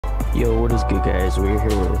Yo, what is good, guys? We're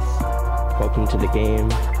here with welcome to the game.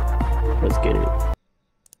 Let's get it.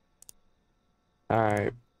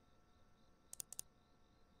 Alright.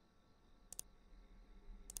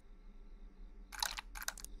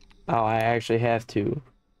 Oh, I actually have to.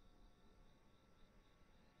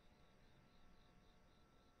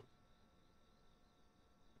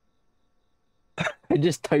 I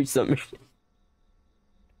just typed something.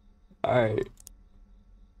 Alright.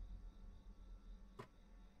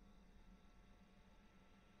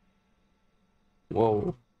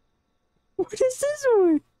 Whoa. What is this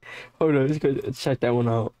one? Hold on, let's check that one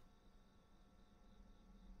out.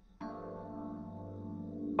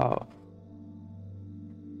 Oh.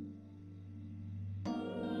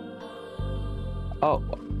 Oh.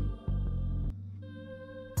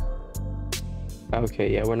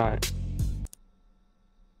 Okay, yeah, we're not.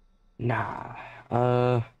 Nah.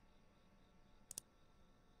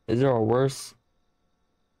 Is there a worse?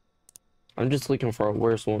 I'm just looking for a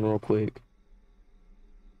worse one real quick.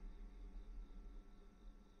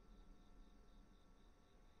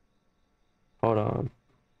 Hold on.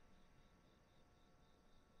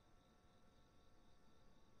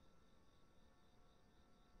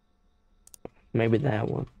 Maybe that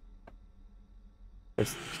one.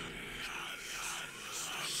 It's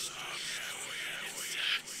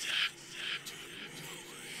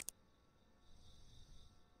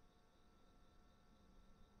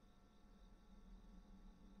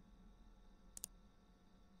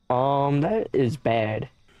that is bad.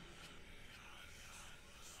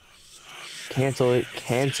 Cancel it.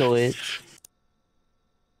 Cancel it.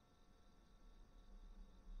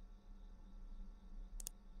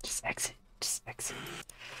 Just exit. Just exit.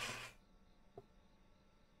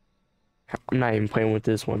 I'm not even playing with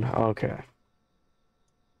this one. Okay.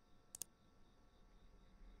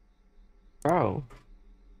 Bro.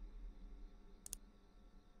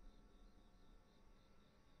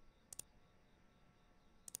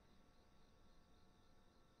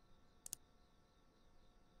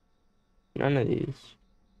 None of these.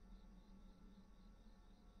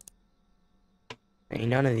 Ain't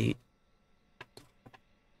none of these.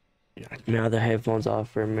 Now the headphones off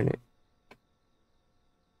for a minute.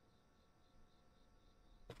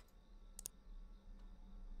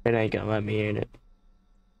 It ain't gonna let me in it.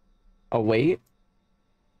 Oh, wait.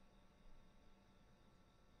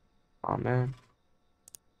 Oh, man.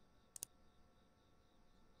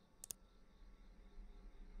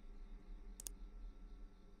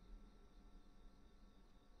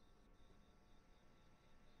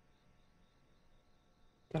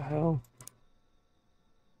 The hell?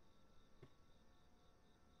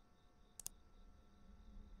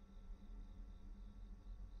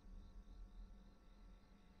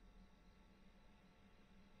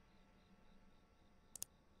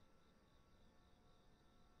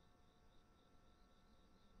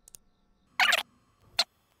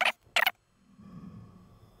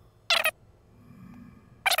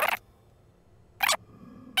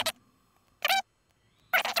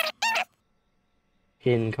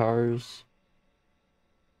 Hidden cars.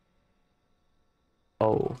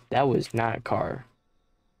 Oh, that was not a car.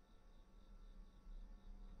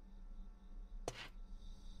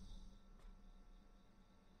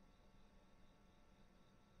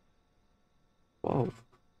 Whoa.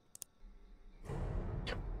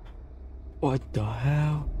 What the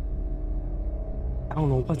hell? I don't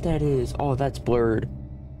know what that is. Oh, that's blurred.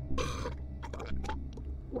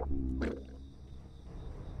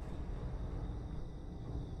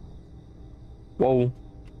 Whoa.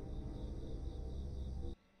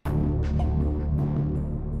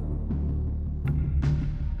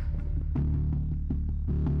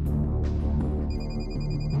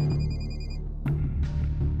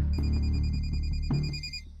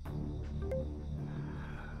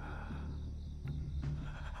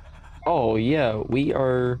 Oh, yeah, we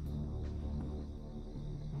are.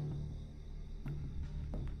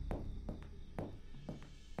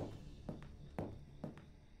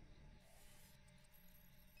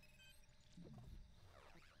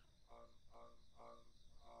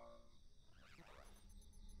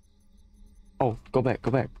 Oh, go back,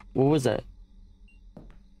 go back. What was that?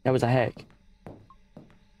 That was a hack.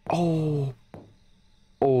 Oh.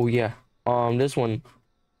 Oh, yeah. This one.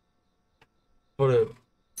 Hold up.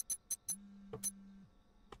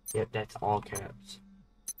 Yep, that's all caps.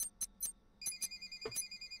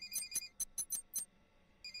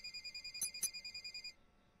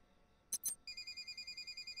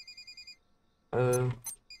 Uh.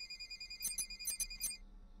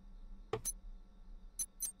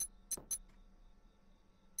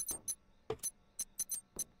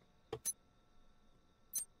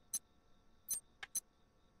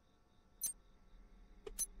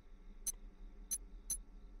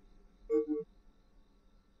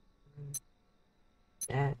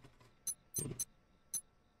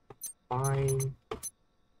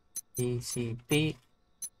 TCP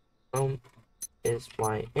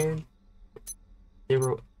SYN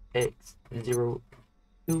 0x02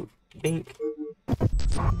 bink.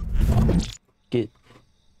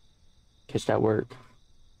 Catch that work.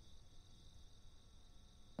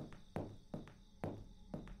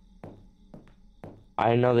 I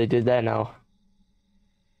didn't know they did that now.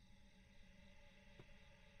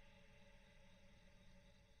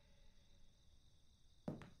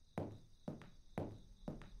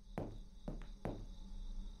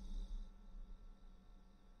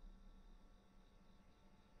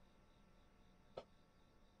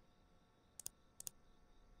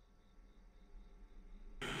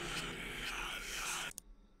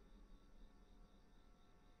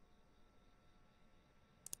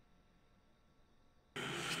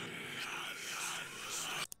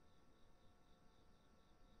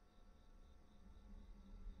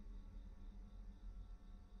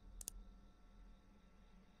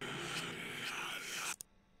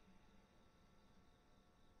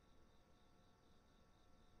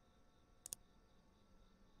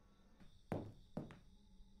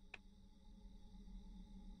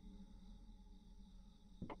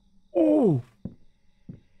 Oh!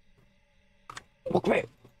 Walk back!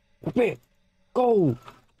 Walk back! Go!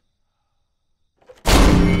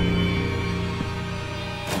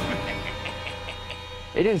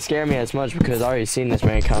 It didn't scare me as much because I already seen this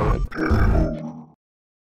man coming.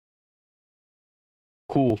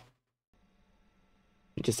 Cool.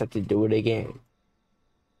 You just have to do it again.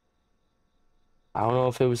 I don't know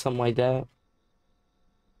if it was something like that.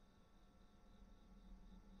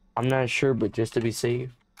 I'm not sure, but just to be safe.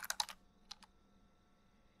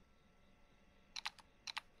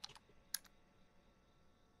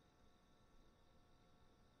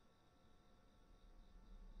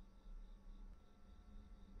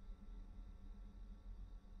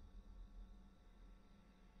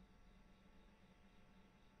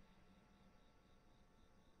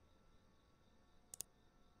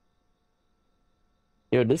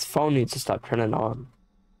 Yo, this phone needs to stop turning on.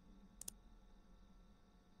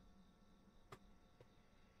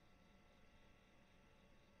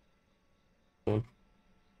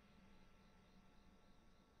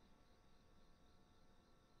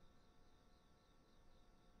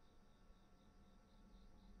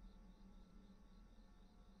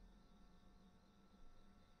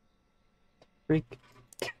 Freak.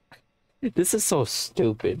 This is so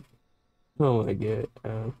stupid. Oh my god.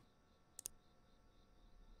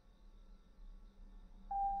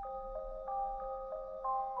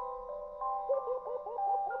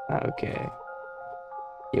 Okay.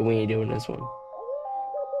 Yeah, we ain't doing this one.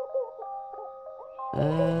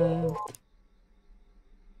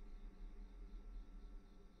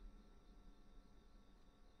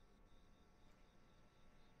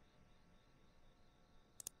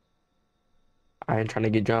 I ain't trying to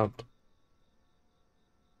get jumped.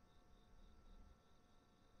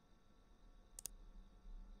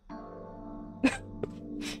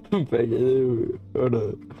 Hold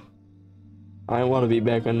up. I don't want to be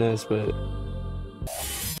back on this, but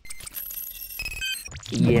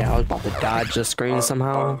yeah, I was about to dodge the screen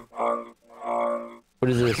somehow. What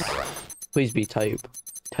is this? Please be type.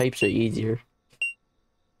 Types are easier.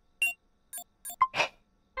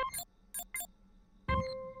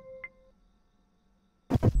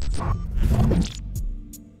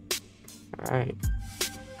 Alright.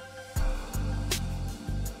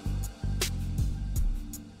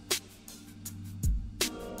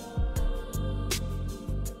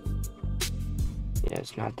 Yeah,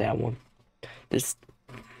 it's not that one. This.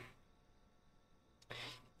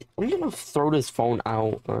 I'm gonna throw this phone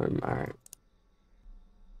out. Alright.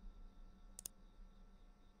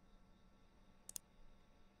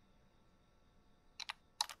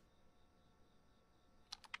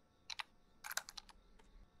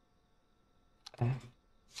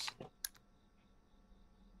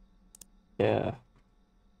 Yeah.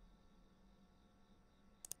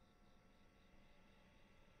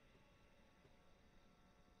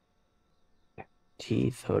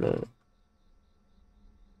 Teeth, hold up.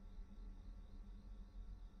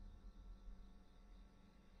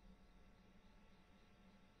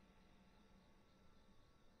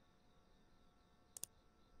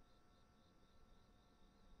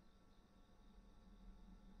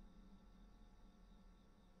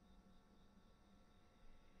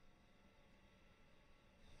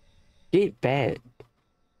 Get back.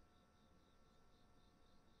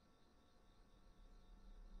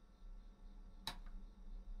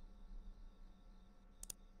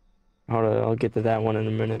 Hold on, I'll get to that one in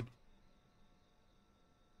a minute.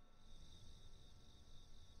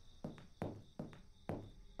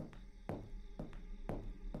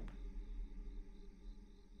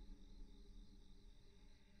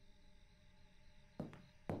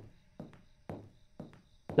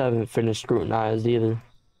 I haven't finished Scrutinized either.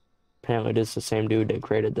 Apparently this is the same dude that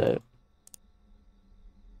created that.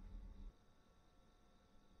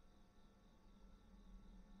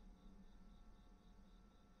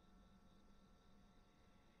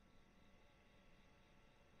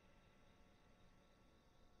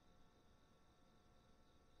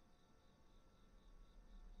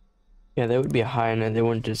 Yeah, that would be a high and they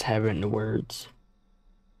wouldn't just have it in the words.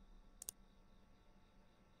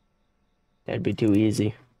 That'd be too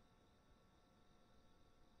easy.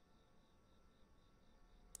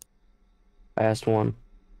 Last one.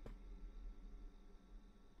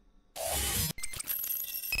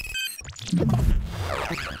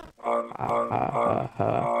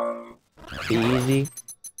 Be easy.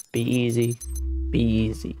 Be easy. Be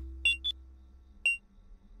easy.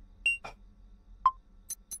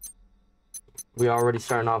 We already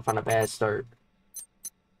starting off on a bad start.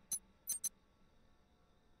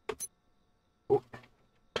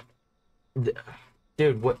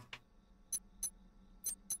 Dude, what?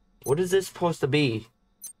 What is this supposed to be?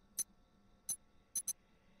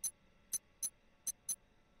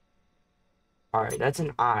 Alright, that's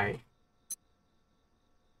an I.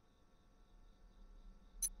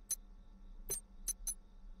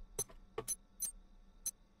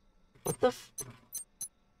 What the f-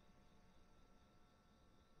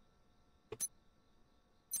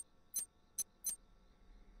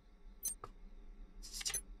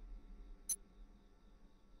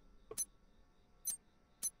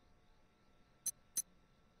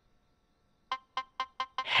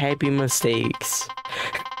 Happy mistakes.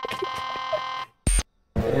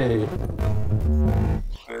 Hey.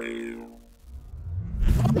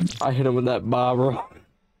 I hit him with that Bob rock.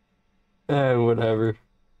 Whatever.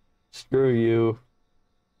 Screw you.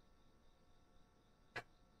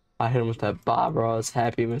 I hit him with that Bob Ross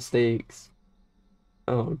happy mistakes.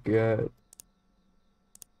 Oh god.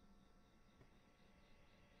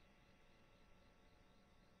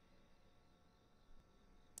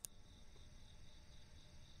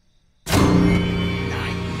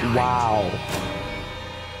 Wow.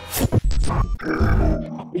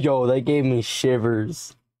 Yo, that gave me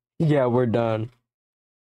shivers. Yeah, we're done.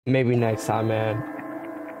 Maybe next time, man.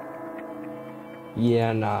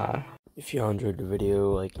 Yeah, nah. If you enjoyed the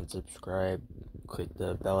video, like and subscribe. Click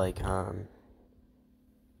the bell icon.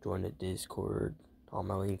 Join the Discord. All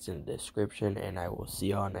my links in the description, and I will see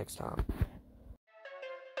y'all next time.